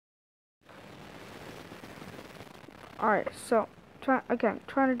Alright, so trying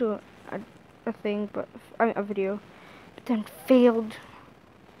to do a thing, but a video, but then failed.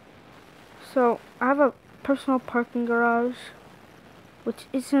 So I have a personal parking garage, which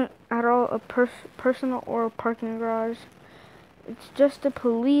isn't at all a personal or a parking garage. It's just a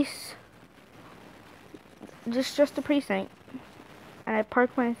police, just a precinct, and I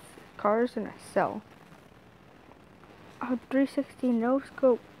park my cars in a cell. Oh, 360 no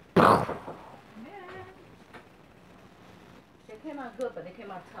scope. Yeah. They came out good, but they came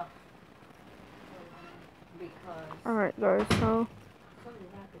out tough. Because. Alright, guys, so.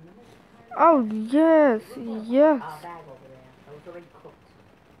 Oh, yes, yes. Our bag over there. It was already cooked.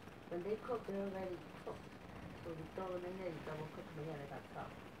 When they cooked, they're already cooked. So you throw them in there, you double cook them again, they got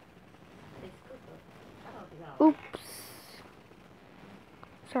tough. It's good though. I don't think I Oops.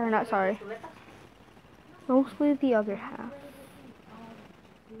 Sorry, not sorry. Mostly the other half.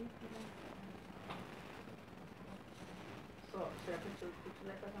 So, should I put your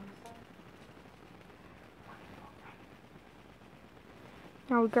letters on the side?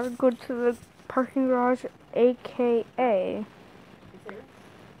 Now we gotta go to the parking garage, aka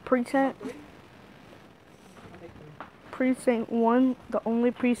precinct 1, the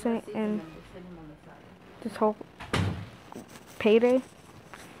only precinct in this whole payday,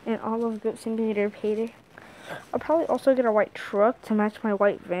 and all of Goat Simulator payday. I'll probably also get a white truck to match my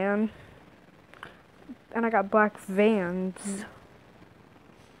white van, and I got black vans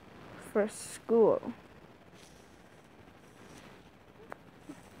for school.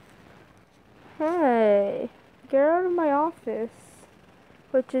 Hey, get out of my office,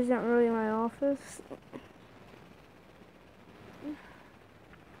 which isn't really my office.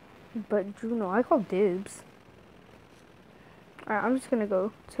 But Juno, I call dibs. Alright, I'm just gonna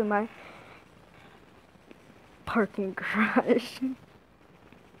go to my parking garage.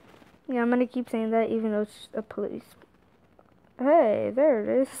 Yeah, I'm gonna keep saying that even though it's a police. Hey, there it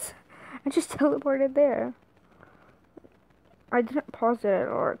is. I just teleported there. I didn't pause it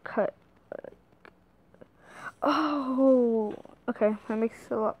or cut. Oh, okay, that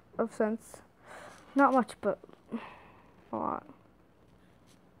makes a lot of sense. Not much, but a lot.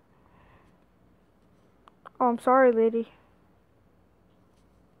 Oh, I'm sorry, lady.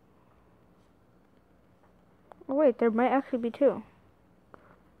 Oh, wait, there might actually be two.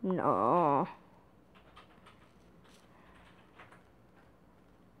 No.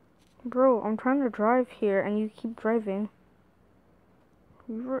 Bro, I'm trying to drive here and you keep driving.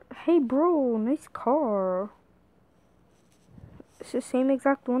 Hey, bro, nice car. It's the same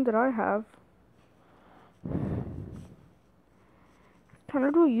exact one that I have. Trying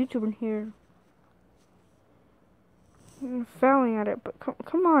to do a YouTube in here. I'm failing at it, but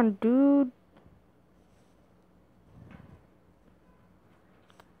come on, dude.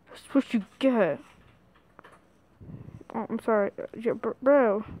 That's what you get. Oh, I'm sorry.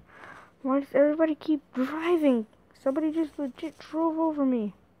 Bro, why does everybody keep driving? Somebody just legit drove over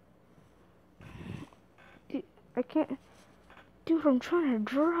me. Dude, I can't. Dude, I'm trying to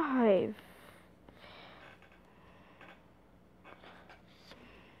drive.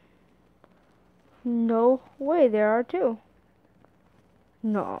 No way, there are two.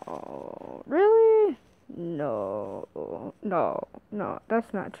 No, really? No,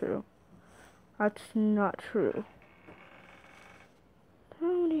 that's not true. That's not true.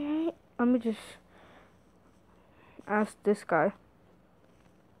 Let me just ask this guy.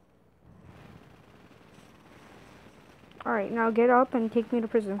 Alright, now get up and take me to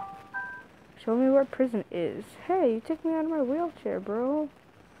prison. Show me where prison is. Hey, you took me out of my wheelchair, bro.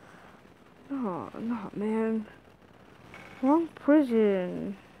 No, man. Wrong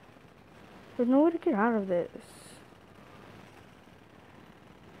prison. There's no way to get out of this.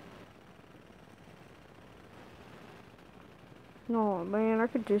 No, man, I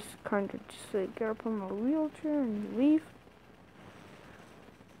could just kind of just like get up on my wheelchair and leave.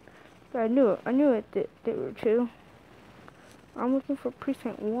 But I knew it they were two. I'm looking for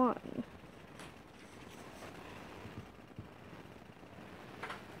precinct 1.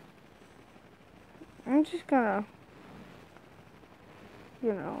 I'm just gonna,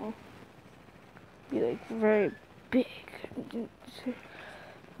 you know, be like very big.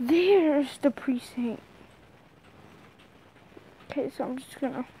 There's the precinct. Okay, so I'm just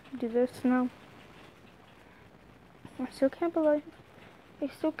gonna do this now. I still can't believe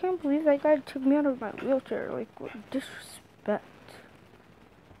that guy took me out of my wheelchair. Like, what disrespect.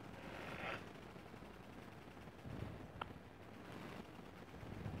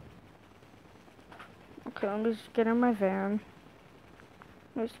 Okay, let me just get in my van.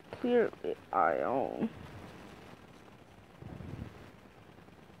 It's clearly I own.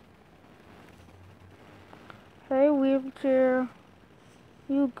 Hey, weird wheelchair.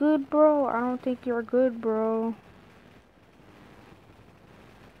 You good, bro? I don't think you're good, bro.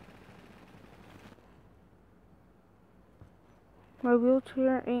 My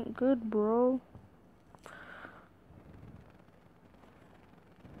wheelchair ain't good, bro.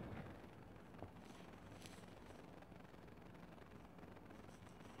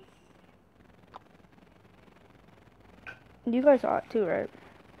 You guys saw it too, right?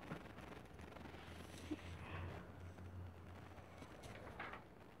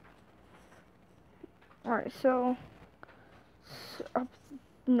 Alright, so up,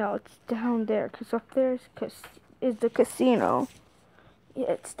 no, it's down there, cause up there is the casino.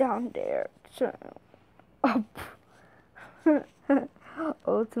 Yeah, it's down there. So up.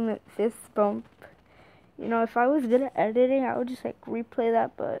 Ultimate fist bump. You know, if I was good at editing, I would just like replay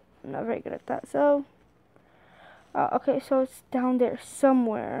that, but I'm not very good at that. So, okay, so it's down there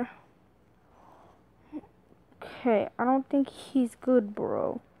somewhere. Okay, I don't think he's good,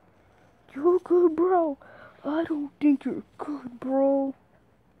 bro. You're good, bro. I don't think you're good, bro.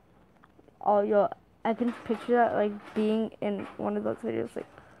 Oh, yo, I can picture that, like, being in one of those videos, like,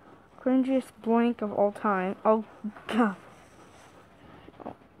 cringiest blank of all time. Oh, God.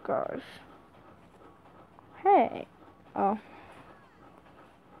 Oh, gosh. Hey. Oh.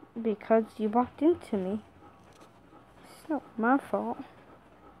 Because you walked into me. It's not my fault.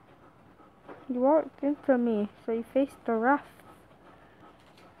 You walked into me, so you faced the wrath.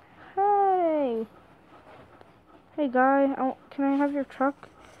 Hey! Hey, guy, can I have your truck?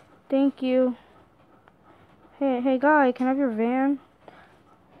 Thank you. Hey, guy, can I have your van?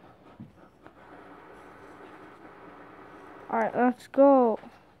 Alright, let's go.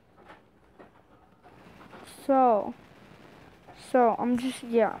 So, I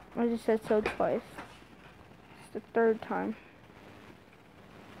just said so twice. It's the third time.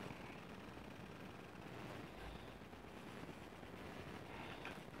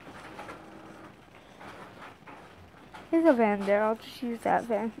 There's a van there, I'll just use that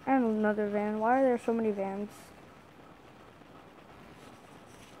van. And another van. Why are there so many vans?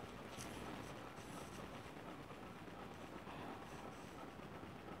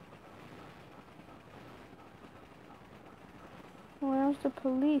 Where's the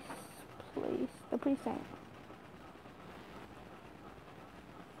police place? The precinct.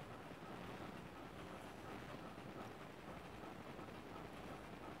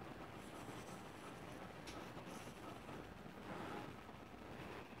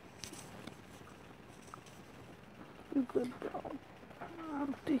 You good, bro? I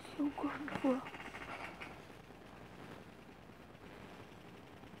don't think you good, bro.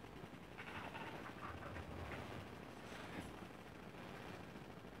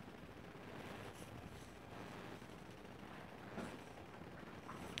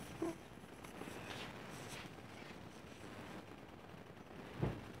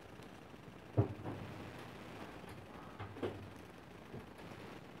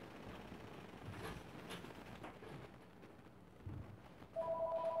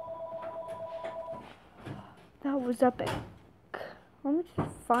 That was epic. Let me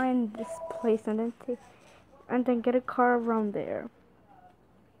just find this place and then get a car around there.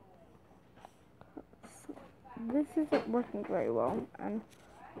 This isn't working very well, and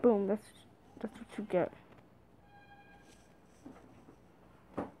boom, that's what you get.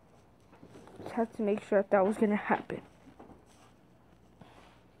 Just had to make sure that was gonna happen.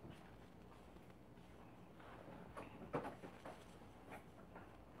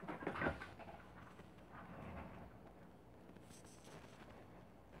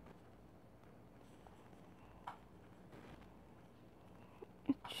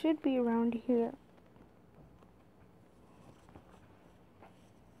 It should be around here.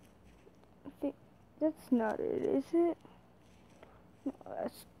 I think that's not it, is it? No,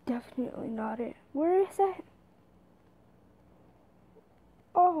 that's definitely not it. Where is that?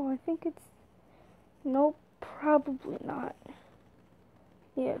 Oh, I think it's... Nope, probably not.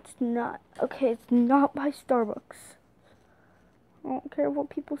 Yeah, it's not. Okay, it's not by Starbucks. I don't care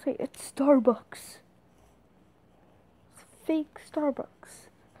what people say, it's Starbucks. It's fake Starbucks.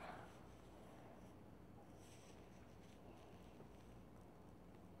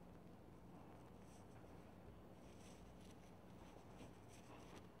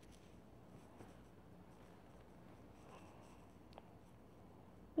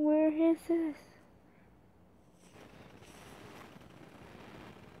 Where is this?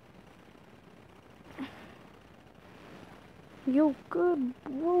 You good,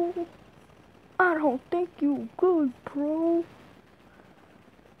 bro? I don't think you good, bro.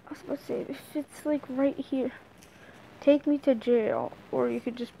 I was about to say, if it's like right here, take me to jail. Or you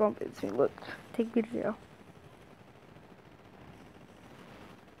could just bump into me. Look, take me to jail.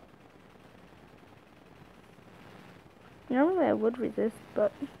 Normally I would resist,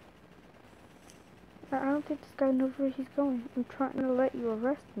 but I don't think this guy knows where he's going. I'm trying to let you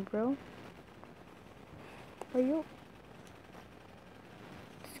arrest him, bro. Are you?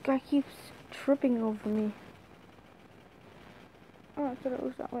 This guy keeps tripping over me. Oh, I thought it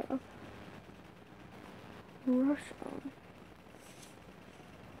was that way. Okay. Rush him.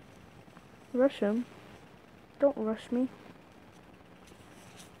 Rush him? Don't rush me.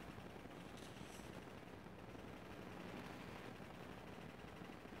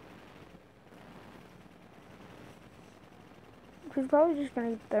 He's probably just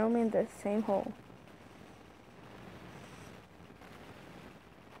gonna throw me in the same hole.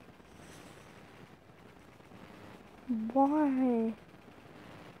 Why?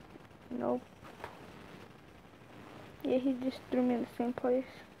 Nope. Yeah, he just threw me in the same place.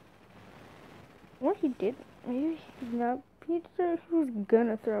 Or he didn't. Maybe he's not. He was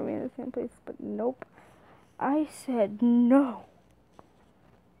gonna throw me in the same place, but nope. I said no.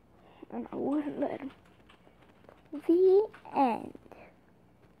 And I wouldn't let him. The end.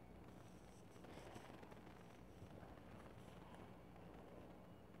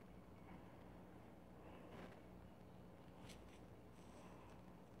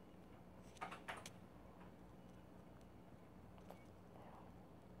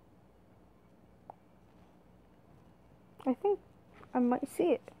 I think I might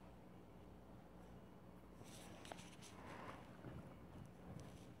see it.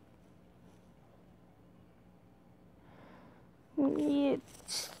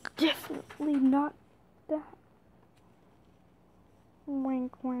 It's definitely not that.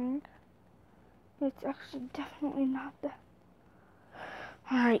 Wink, wink. It's actually definitely not that.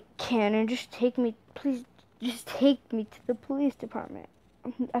 Alright, Cannon, just take me, please, just take me to the police department.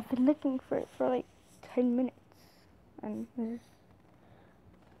 I've been looking for it for like 10 minutes. And this.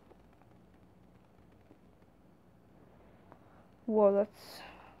 Whoa, that's.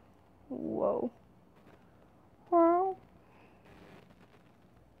 Whoa. Whoa.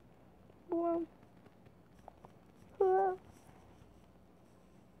 Whoa. Whoa.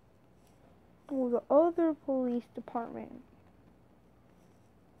 Oh, the other police department.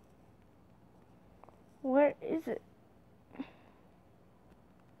 Where is it?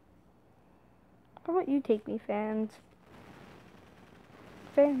 How about you take me, fans?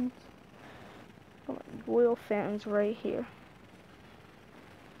 Fans. Oh, loyal fans right here.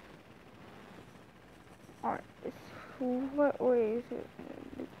 Alright, what way is it?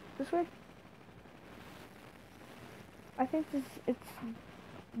 This way? I think it's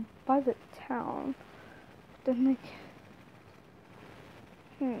by the town. Then like,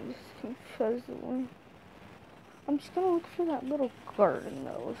 just confusing. I'm just gonna look for that little garden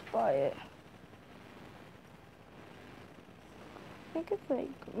that was by it. I think it's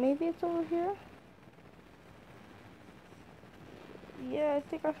like, maybe it's over here? Yeah, I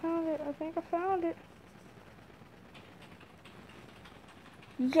think I found it.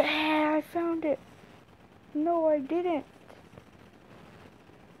 Yeah, I found it. No, I didn't.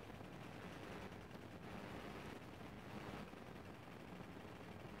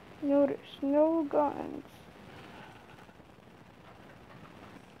 Notice, no guns.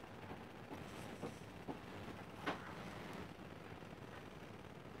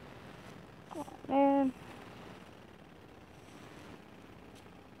 Oh, man.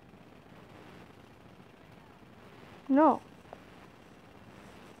 No.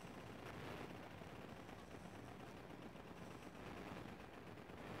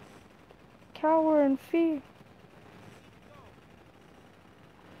 Cower in fear.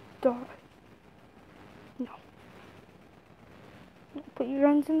 Die. No. Put your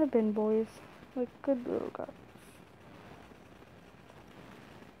guns in the bin, boys. Like good little guys.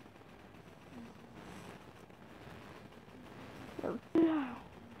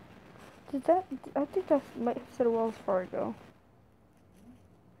 Did that? I think that might have said Wells Fargo.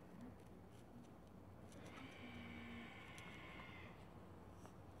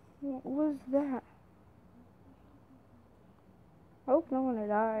 What was that? I hope no one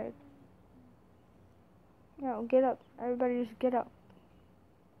died. No, get up. Everybody just get up.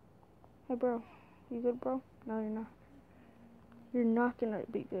 Hey, bro. You good, bro? No, you're not. You're not gonna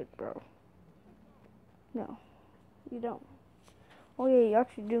be good, bro. No, you don't. Oh, yeah, you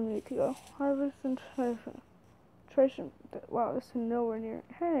actually do need to go. Harvest and Trace. Wow, this is nowhere near.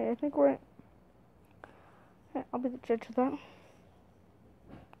 Hey, I think we're. Hey, I'll be the judge of that.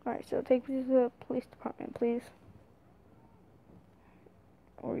 Alright, so take me to the police department, please.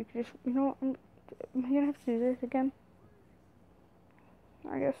 Or you could just, you know what, am I gonna have to do this again?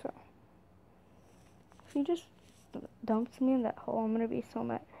 I guess so. If he just dumps me in that hole, I'm gonna be so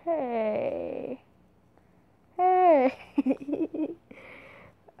mad. Hey. Hey.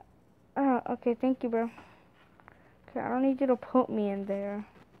 Okay, thank you, bro. Okay, I don't need you to put me in there.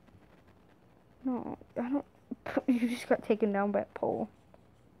 No, I don't. You just got taken down by a pole.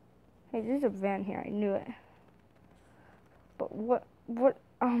 Hey, there's a van here. I knew it. But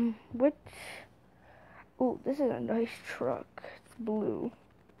which? Ooh, this is a nice truck. It's blue,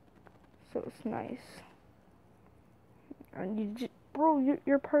 so it's nice. And you just, bro,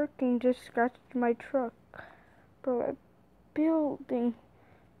 your parking just scratched my truck. Bro, a building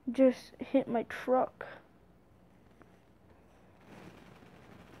just hit my truck.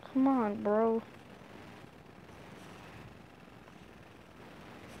 Come on, bro.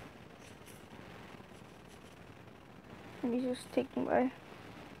 And he's just taking by.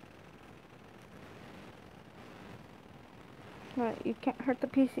 No, you can't hurt the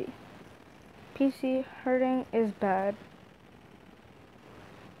PC. PC hurting is bad.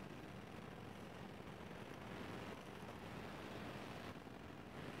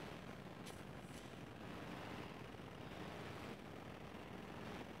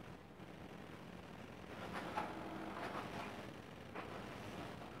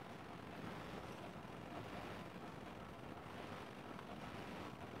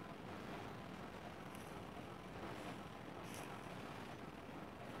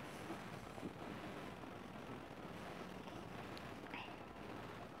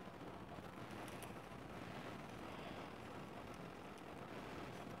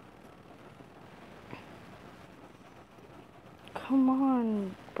 Come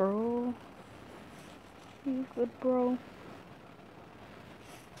on, bro. You good, bro?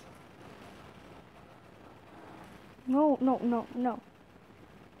 No, no, no, no.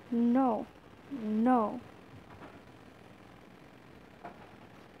 No. No.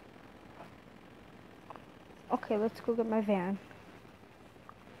 Okay, let's go get my van.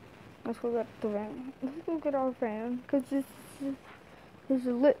 Let's go get the van. Let's go get our van. Cause this is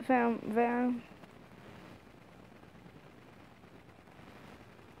a lit van.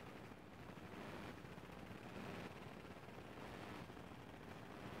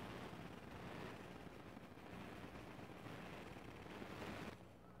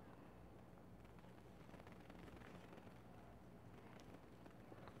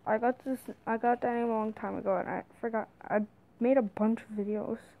 I got that name a long time ago, and I forgot. I made a bunch of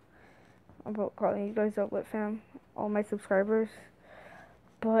videos about calling you guys Outlet Fam, all my subscribers,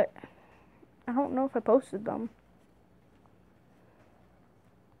 but I don't know if I posted them.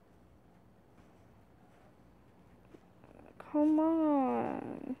 Come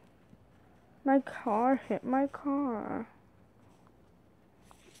on. My car hit my car.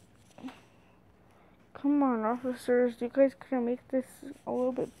 Come on, officers. You guys can make this a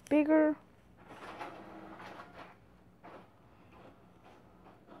little bit bigger.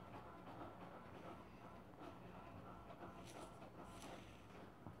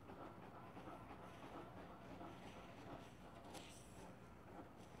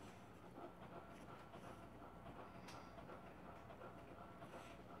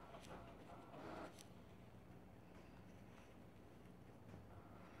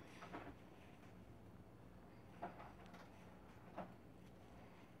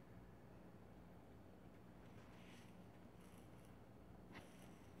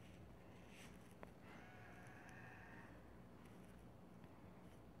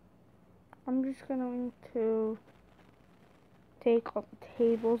 I'm just going to take all the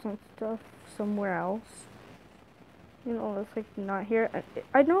tables and stuff somewhere else. You know, it's like not here.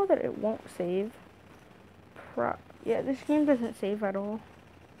 I know that it won't save. Yeah, this game doesn't save at all.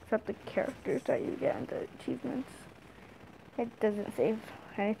 Except the characters that you get and the achievements. It doesn't save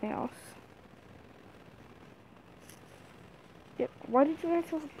anything else. Yeah, why did you guys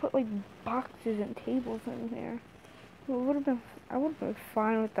have to put like boxes and tables in there? It would have been. I would have been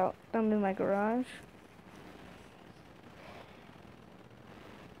fine without them in my garage.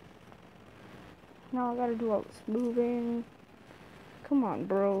 Now I gotta do all this moving. Come on,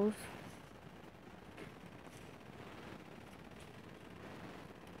 bros.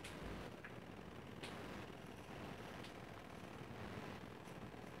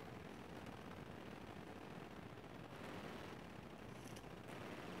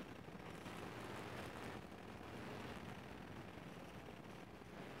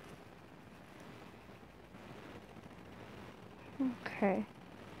 Okay.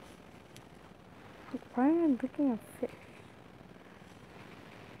 Why am I breaking a fish?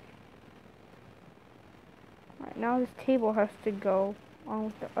 Alright, now this table has to go on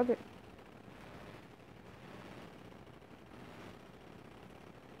with the other.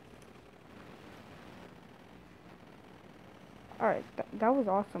 Alright, that was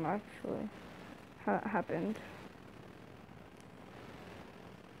awesome actually. how that happened.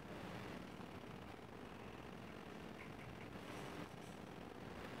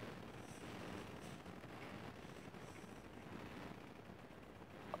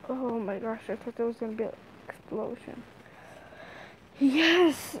 Oh my gosh, I thought there was gonna be an explosion.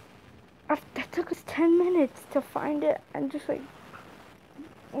 Yes! That took us 10 minutes to find it, and just like,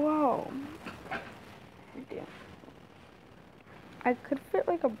 whoa. Damn. I could fit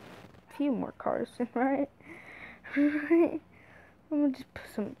like a few more cars in, right? Right? I'm gonna just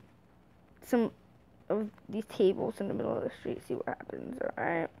put some of these tables in the middle of the street, see what happens.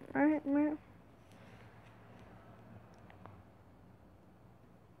 Alright, alright.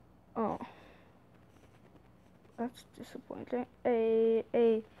 Oh, that's disappointing. A,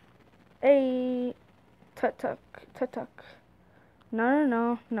 tut-tuck.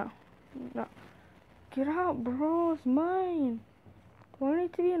 No. Get out, bro, it's mine. Do I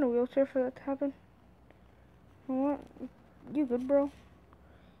need to be in a wheelchair for that to happen? You know what? You good, bro?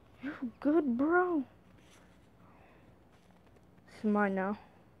 You good, bro? This is mine now.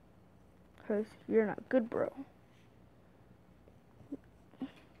 Because you're not good, bro.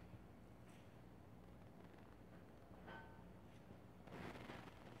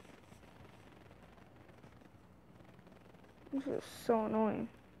 This is so annoying.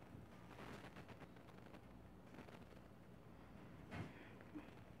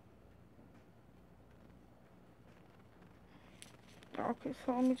 Okay,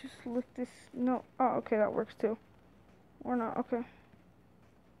 so let me just lick this. No. Oh, okay, that works too. Or not. Okay.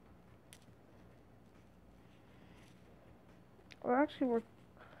 Well, actually worked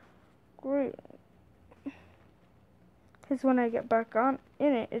great. Because when I get back on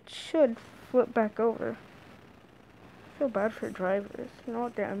in it, it should flip back over. I feel bad for drivers. You know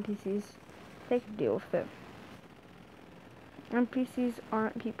what? They're NPCs. They can deal with it. NPCs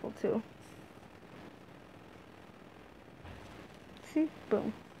aren't people too. See?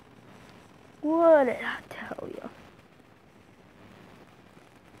 Boom. What did I tell you?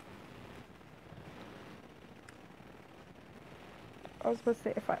 I was supposed to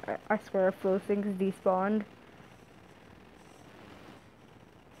say, if I swear if those things despawned.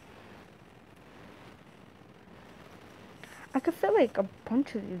 I could fit like a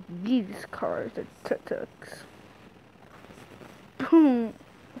bunch of these cars or tuk-tuks. Boom.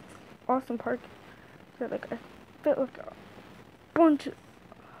 Awesome parking. So like I fit like a bunch of...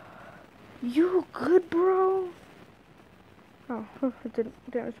 You good, bro? Oh, it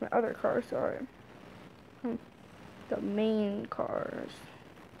didn't damage my other car, sorry. The main cars.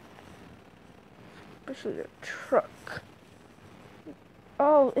 Especially the truck.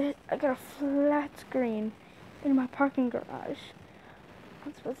 Oh, I got a flat screen in my parking garage. I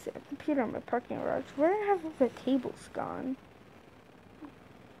was supposed to say a computer in my parking garage. Where have all the tables gone?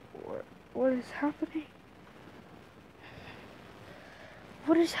 What is happening?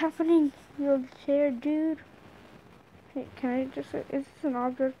 What is happening, you chair dude? Hey, can I just, is this an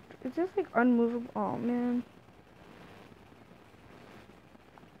object? Is this like unmovable? Oh man.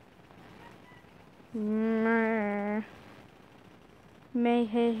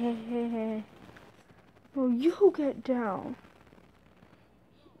 Hey. Oh, you get down.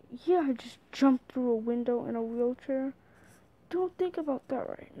 Yeah, I just jumped through a window in a wheelchair. Don't think about that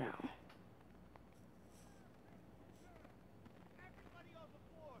right now.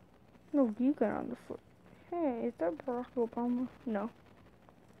 No, you got on the floor. Hey, is that Barack Obama? No.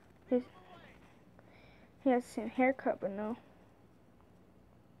 He has the same haircut, but no.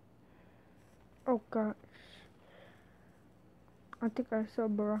 Oh gosh. I think I saw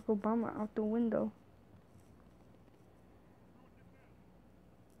Barack Obama out the window.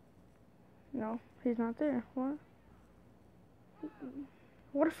 No, he's not there. What?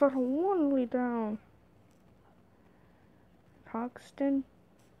 What if I don't want to lay down? Hoxton?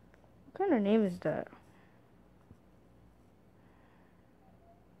 What kind of name is that?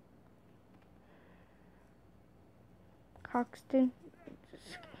 Hoxton?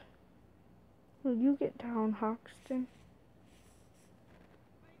 Will you get down, Hoxton?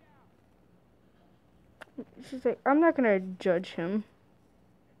 She's like, I'm not gonna judge him.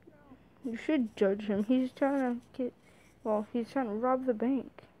 You should judge him. He's trying to he's trying to rob the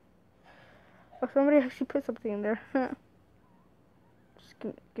bank. Oh, somebody actually put something in there. Just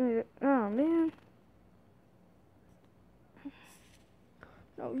give me that. Oh, man.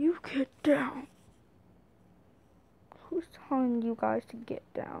 No, you get down. Who's telling you guys to get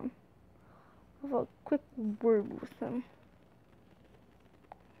down? I'll have a quick word with them.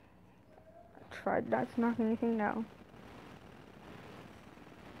 I tried not to knock anything down.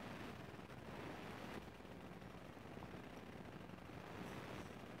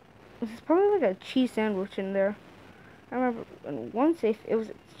 There's probably like a cheese sandwich in there. I remember in one safe it was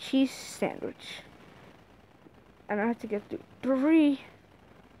a cheese sandwich. And I had to get through 3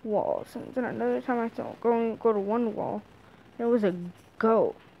 walls. And then another time I had to go to 1 wall. There was a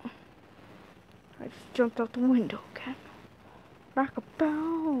goat. I just jumped out the window again. Like a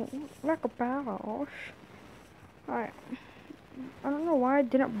boss. Alright. I don't know why I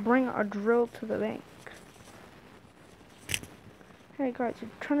didn't bring a drill to the bank. Hey guys, you're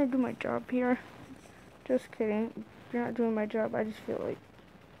trying to do my job here. Just kidding. You're not doing my job. I just feel like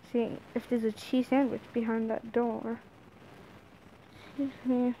seeing if there's a cheese sandwich behind that door. Excuse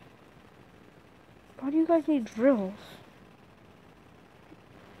me. Why do you guys need drills?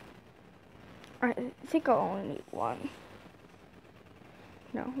 I think I'll only need 1.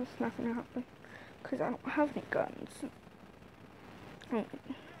 No, that's not gonna happen. Because I don't have any guns.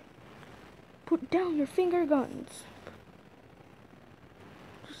 Put down your finger guns.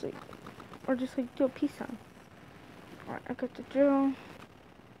 Just like do a peace sign. Alright, I got the drill.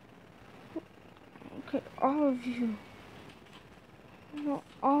 Okay, all of you. No,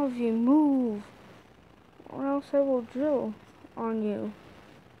 all of you move. Or else I will drill on you.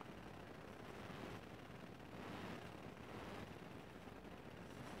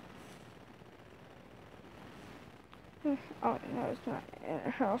 Oh, no, it's not in a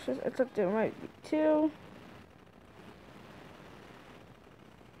house. I thought there might be 2.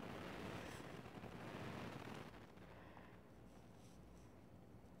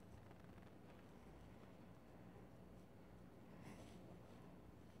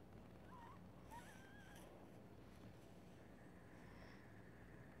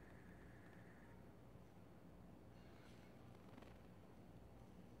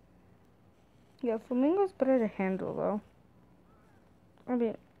 Yeah, flamingo's better to handle though. I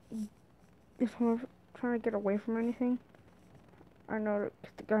mean, if I'm ever trying to get away from anything, I know to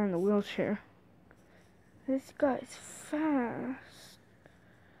get the guy in the wheelchair. This guy's fast.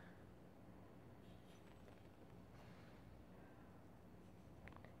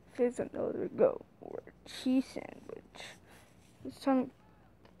 There's another goat or a cheese sandwich. This time,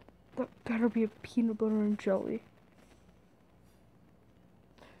 that better be a peanut butter and jelly.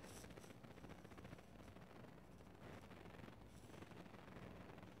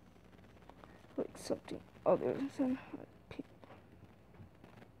 Like something other than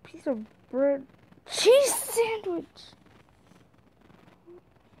a piece of bread. Cheese sandwich!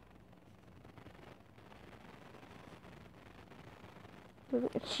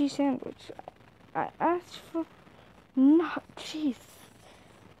 A cheese sandwich. I asked for not cheese.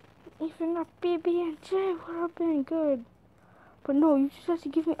 Even a BB&J would have been good. But no, you just have to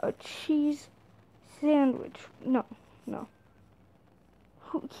give me a cheese sandwich. No.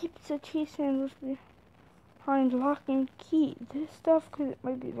 Who keeps a cheese sandwich behind lock and key? This stuff, because it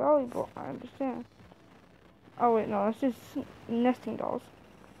might be valuable, I understand. Oh wait, no, it's just nesting dolls.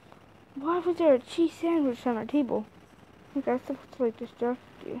 Why was there a cheese sandwich on our table? I think I'm supposed to like distract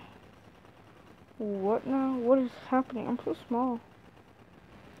you. What now? What is happening? I'm so small.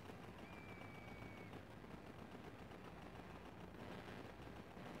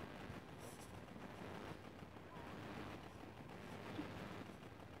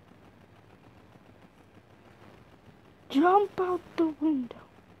 Jump out the window.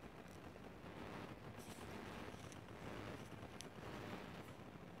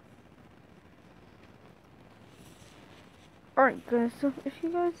 Alright guys, so if you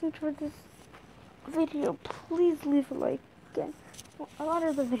guys enjoyed this video, please leave a like. Again, a lot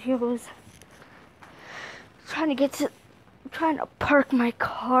of the videos trying to park my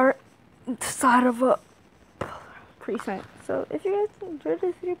car inside of a precinct. So if you guys enjoyed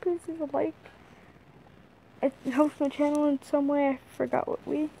this video, please leave a like. It helps my channel in some way. I forgot what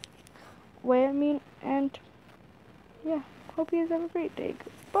way I mean. And yeah, hope you guys have a great day.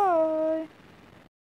 Goodbye.